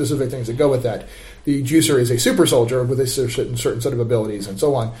and the specific things that go with that. The Juicer is a super soldier with a certain set of abilities and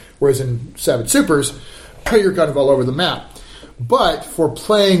so on. Whereas in Savage Supers, you're kind of all over the map. But for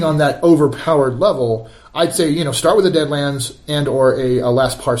playing on that overpowered level, I'd say, start with a Deadlands and or a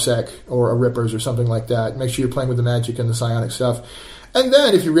Last Parsec or a Rippers or something like that. Make sure you're playing with the magic and the psionic stuff. And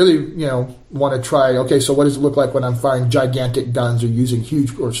then if you really, want to try, okay, so what does it look like when I'm firing gigantic guns or using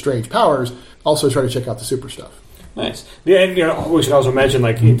huge or strange powers, also try to check out the super stuff. Nice. Yeah, and we should also mention,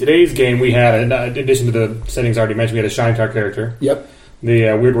 in today's game, we had, in addition to the settings already mentioned, we had a Shintar character. Yep.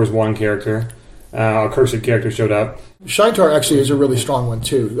 The Weird Wars 1 character. A Cursed character showed up. Shintar actually is a really strong one,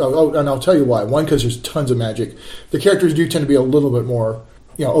 too. And I'll tell you why. One, because there's tons of magic. The characters do tend to be a little bit more,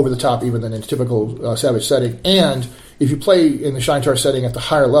 over the top even than in a typical Savage setting. And if you play in the Shintar setting at the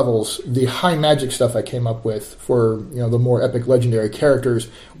higher levels, the high magic stuff I came up with for, the more epic legendary characters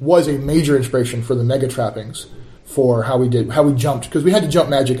was a major inspiration for the mega trappings for how we jumped, because we had to jump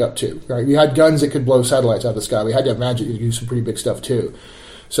magic up too, right? We had guns that could blow satellites out of the sky. We had to have magic to do some pretty big stuff too.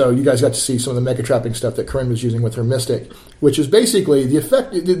 So you guys got to see some of the mega trapping stuff that Corinne was using with her Mystic, which is basically the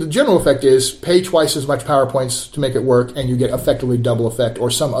effect. The general effect is pay twice as much power points to make it work, and you get effectively double effect or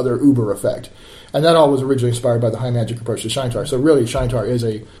some other uber effect. And that all was originally inspired by the high magic approach to Shintar. So really, Shintar is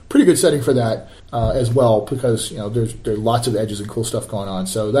a pretty good setting for that as well, because there's lots of edges and cool stuff going on.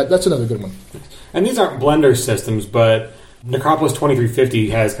 So that's another good one. And these aren't Blender systems, but Necropolis 2350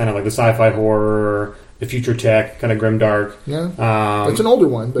 has kind of like the sci-fi horror, the future tech, kind of grimdark. Yeah, it's an older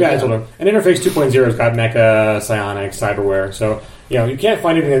one. But it's older. And Interface 2.0 has got mecha, psionic, cyberware. So you can't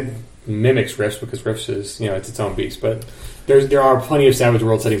find anything that mimics Rifts, because Rifts is it's its own beast. But there are plenty of Savage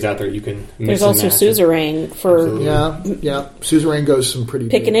World settings out there you can mix. There's also Suzerain for Suzerain goes some pretty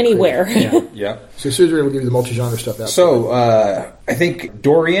picking anywhere. Yeah. So Suzerain will give you the multi-genre stuff. So I think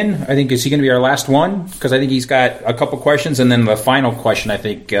Dorian, is he going to be our last one? Because I think he's got a couple questions, and then the final question I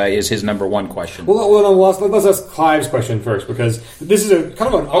think is his number one question. Well, let's ask Clive's question first, because this is a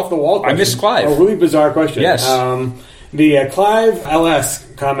kind of an off-the-wall question. I missed Clive. A really bizarre question. Yes. The Clive LS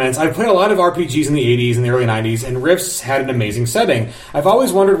comments, I played a lot of RPGs in the 80s and the early 90s, and Rifts had an amazing setting. I've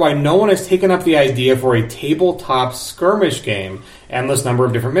always wondered why no one has taken up the idea for a tabletop skirmish game. Endless number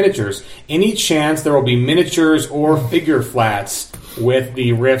of different miniatures. Any chance there will be miniatures or figure flats with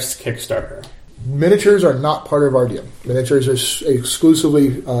the Rifts Kickstarter? Miniatures are not part of our deal. Miniatures are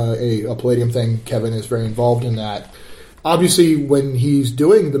exclusively a Palladium thing. Kevin is very involved in that. Obviously, when he's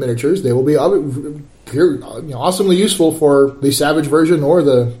doing the miniatures, they will be awesomely useful for the Savage version or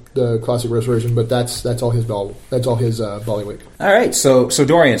the Classic Rifts version. But that's all his ballywick. All right, so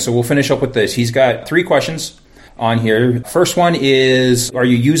Dorian, so we'll finish up with this. He's got 3 questions on here. First one is: are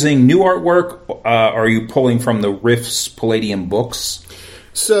you using new artwork? Or are you pulling from the Rifts Palladium books?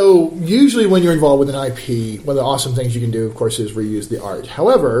 So usually when you're involved with an IP, one of the awesome things you can do, of course, is reuse the art.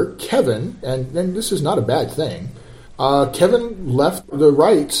 However, Kevin, and this is not a bad thing, Kevin left the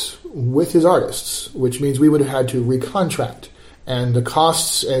rights with his artists, which means we would have had to recontract. And the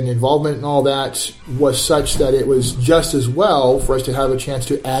costs and involvement and all that was such that it was just as well for us to have a chance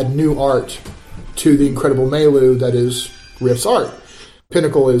to add new art to the incredible milieu that is Rifts art.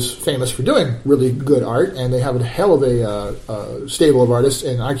 Pinnacle is famous for doing really good art, and they have a hell of a stable of artists,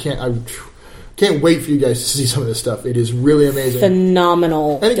 and I can't wait for you guys to see some of this stuff. It is really amazing.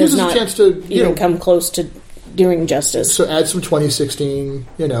 Phenomenal. And it gives us a chance to even come close to doing justice. So add some 2016,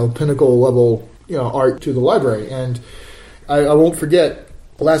 Pinnacle level, art to the library. And I won't forget,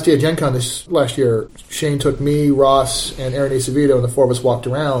 the last day of Gen Con this last year, Shane took me, Ross, and Aaron Acevedo, and the 4 of us walked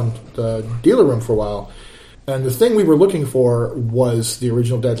around the dealer room for a while. And the thing we were looking for was the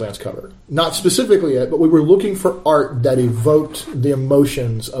original Deadlands cover. Not specifically it, but we were looking for art that evoked the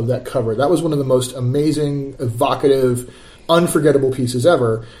emotions of that cover. That was one of the most amazing, evocative, unforgettable pieces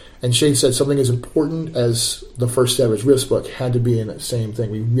ever. And Shane said something as important as the first Savage Rifts book had to be in that same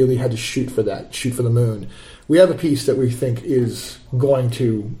thing. We really had to shoot for that, shoot for the moon. We have a piece that we think is going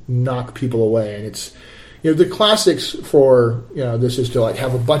to knock people away. And it's, the classics for, this is to like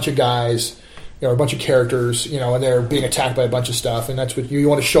have a bunch of guys, a bunch of characters, and they're being attacked by a bunch of stuff, and that's what you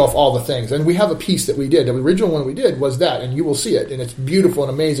want to show off all the things. And we have a piece that we did. The original one we did was that, and you will see it, and it's beautiful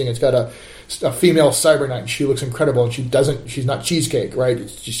and amazing. It's got a female cyber knight, and she looks incredible, and she's not cheesecake, right?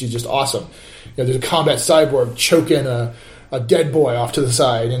 She's just awesome. There's a combat cyborg choking a dead boy off to the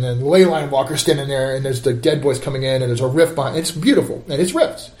side, and then Leyline Walker standing there, and there's the dead boys coming in, and there's a rift behind. It's beautiful, and it's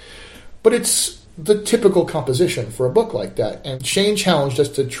rifts. But it's the typical composition for a book like that. And Shane challenged us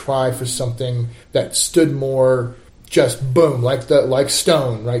to try for something that stood more just boom, like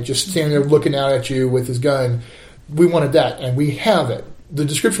Stone, right? Just standing there looking out at you with his gun. We wanted that, and we have it. The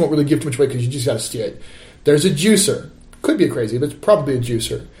description won't really give too much away because you just got to see it. There's a juicer. Could be a crazy, but it's probably a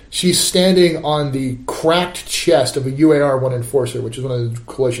juicer. She's standing on the cracked chest of a UAR-1 Enforcer, which is one of the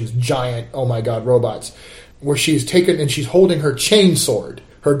Coalition's giant, oh my god, robots, where she's taken and she's holding her chainsword.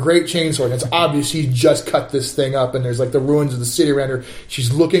 Her great chainsword. And it's obvious she's just cut this thing up, and there's like the ruins of the city around her.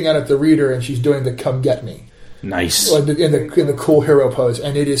 She's looking out at the reader, and she's doing the "come get me." Nice. In the cool hero pose,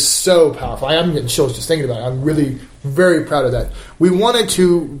 and it is so powerful. I'm getting chills just thinking about it. I'm really very proud of that. We wanted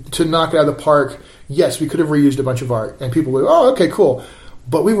to knock it out of the park. Yes, we could have reused a bunch of art, and people would, oh, okay, cool.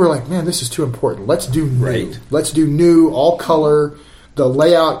 But we were like, man, this is too important. Let's do new. Right. Let's do new, all color. The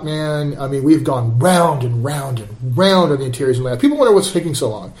layout, man, I mean, we've gone round and round and round on the interiors and layout. People wonder what's taking so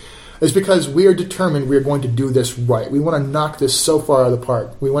long. It's because we are determined we are going to do this right. We want to knock this so far out of the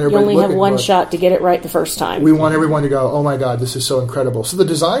park. We want everybody you only to have one shot to get it right the first time. We want everyone to go, oh my God, this is so incredible. So the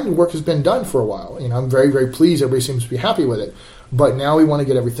design work has been done for a while. I'm very, very pleased. Everybody seems to be happy with it. But now we want to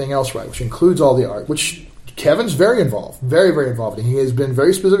get everything else right, which includes all the art, which Kevin's very involved, very, very involved. And he has been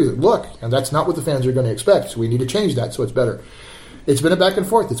very specific. Look, and that's not what the fans are going to expect. So we need to change that so it's better. It's been a back and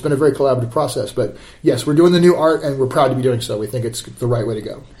forth. It's been a very collaborative process. But yes, we're doing the new art, and we're proud to be doing so. We think it's the right way to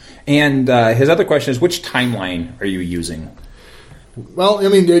go. And his other question is, which timeline are you using? Well, I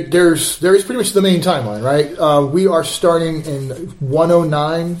mean, there is pretty much the main timeline, right? We are starting in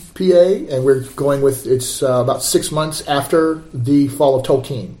 109 PA, and we're going with, it's about 6 months after the fall of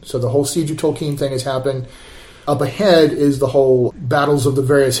Tolkien. So the whole Siege of Tolkien thing has happened. Up ahead is the whole battles of the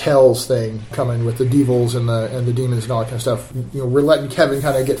various hells thing coming with the devils and the demons and all that kind of stuff. We're letting Kevin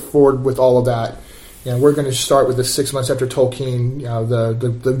kind of get forward with all of that. We're going to start with the 6 months after Tolkien.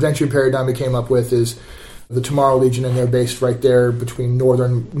 The adventure paradigm we came up with is the Tomorrow Legion, and they're based right there between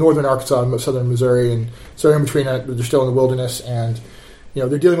northern Arkansas and southern Missouri, and so in between that, they're still in the wilderness, and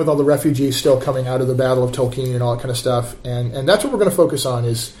they're dealing with all the refugees still coming out of the Battle of Tolkien and all that kind of stuff, and that's what we're going to focus on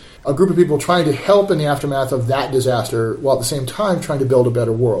is a group of people trying to help in the aftermath of that disaster, while at the same time trying to build a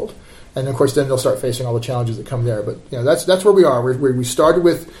better world. And of course, then they'll start facing all the challenges that come there. But that's where we are. We started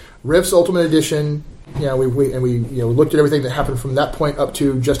with Rifts Ultimate Edition. We looked at everything that happened from that point up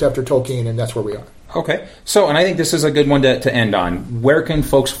to just after Tolkien, and that's where we are. Okay. So, and I think this is a good one to end on. Where can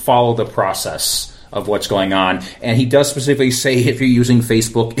folks follow the process of what's going on? And he does specifically say, if you're using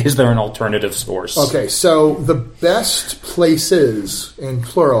Facebook, is there an alternative source? Okay, so the best places, in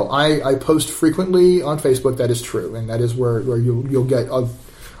plural, I post frequently on Facebook. That is true, and that is where you'll get a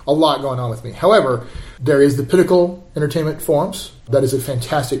lot going on with me. However, there is the Pinnacle Entertainment forums. That is a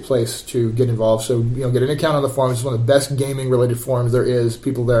fantastic place to get involved. So, get an account on the forums. It's one of the best gaming-related forums there is.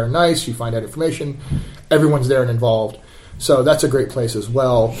 People there are nice. You find out information. Everyone's there and involved. So that's a great place as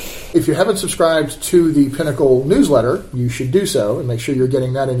well. If you haven't subscribed to the Pinnacle newsletter, you should do so and make sure you're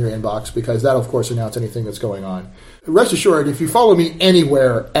getting that in your inbox, because that'll, of course, announce anything that's going on. Rest assured, if you follow me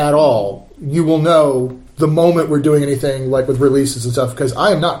anywhere at all, you will know the moment we're doing anything like with releases and stuff, because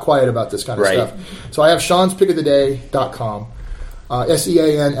I am not quiet about this kind of stuff. So I have Sean'sPickOfTheDay.com,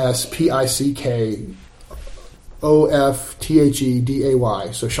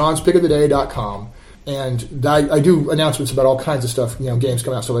 SeanSpickOfTheday. So Sean'sPickOfTheDay.com. And I do announcements about all kinds of stuff, games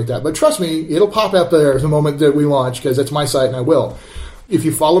coming out, stuff like that. But trust me, it'll pop up there the moment that we launch, because that's my site and I will. If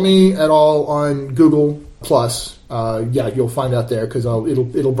you follow me at all on Google Plus, you'll find out there, because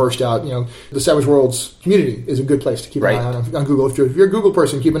it'll burst out. The Savage Worlds community is a good place to keep an eye on Google. If you're a Google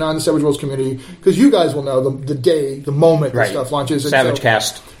person, keep an eye on the Savage Worlds community, because you guys will know the moment that stuff launches. Savage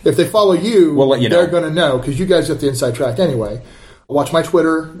Cast. If they follow you, we'll let you know. They're going to know, because you guys get the inside track anyway. Watch my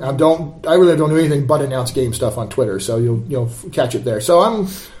Twitter. I really don't do anything but announce game stuff on Twitter, so you'll catch it there. So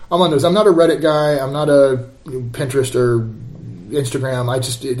I'm on those. I'm not a Reddit guy. I'm not a Pinterest or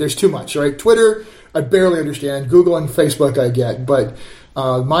Instagram. There's too much, right? Twitter, I barely understand. Google and Facebook, I get, but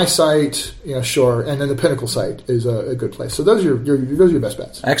my site, sure, and then the Pinnacle site is a good place. So those are your best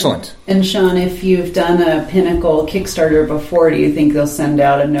bets. Excellent. And Sean, if you've done a Pinnacle Kickstarter before, do you think they'll send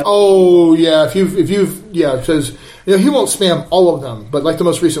out a note? Oh yeah, if you've it says he won't spam all of them, but like the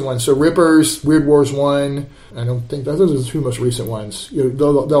most recent ones. So Rippers, Weird Wars 1. I don't think those are the two most recent ones.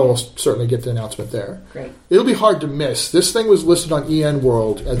 They'll certainly get the announcement there. Great. It'll be hard to miss. This thing was listed on EN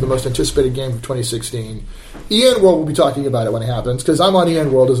World as the most anticipated game of 2016. EN World will be talking about it when it happens because I'm on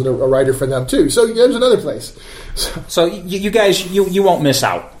EN World as a writer for them too. So there's another place. So you guys, you won't miss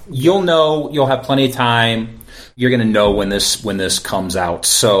out. You'll know. You'll have plenty of time. You're going to know when this comes out.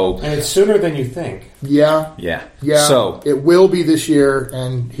 So and it's sooner than you think. Yeah. So it will be this year,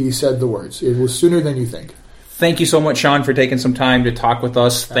 and he said the words. It was sooner than you think. Thank you so much, Sean, for taking some time to talk with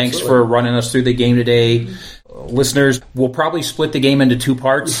us. Absolutely. Thanks for running us through the game today. Listeners, we'll probably split the game into 2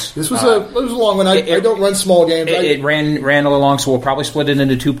 parts. This was a long one. I don't run small games. It ran a little long, so we'll probably split it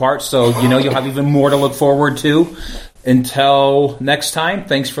into 2 parts. So you'll have even more to look forward to. Until next time,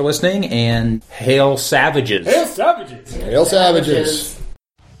 thanks for listening, and hail savages! Hail savages! Hail savages!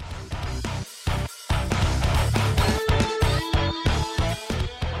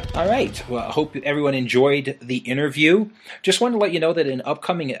 All right. Well, I hope everyone enjoyed the interview. Just wanted to let you know that in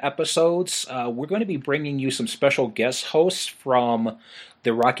upcoming episodes, we're going to be bringing you some special guest hosts from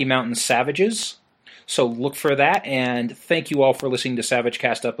the Rocky Mountain Savages. So look for that, and thank you all for listening to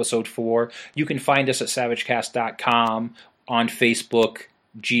SavageCast Episode 4. You can find us at SavageCast.com, on Facebook,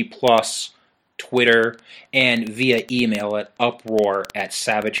 G+, Twitter, and via email at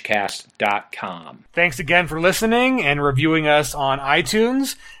uproar@savagecast.com. Thanks again for listening and reviewing us on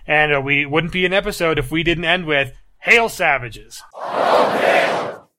iTunes. And we wouldn't be an episode if we didn't end with Hail Savages! Hail!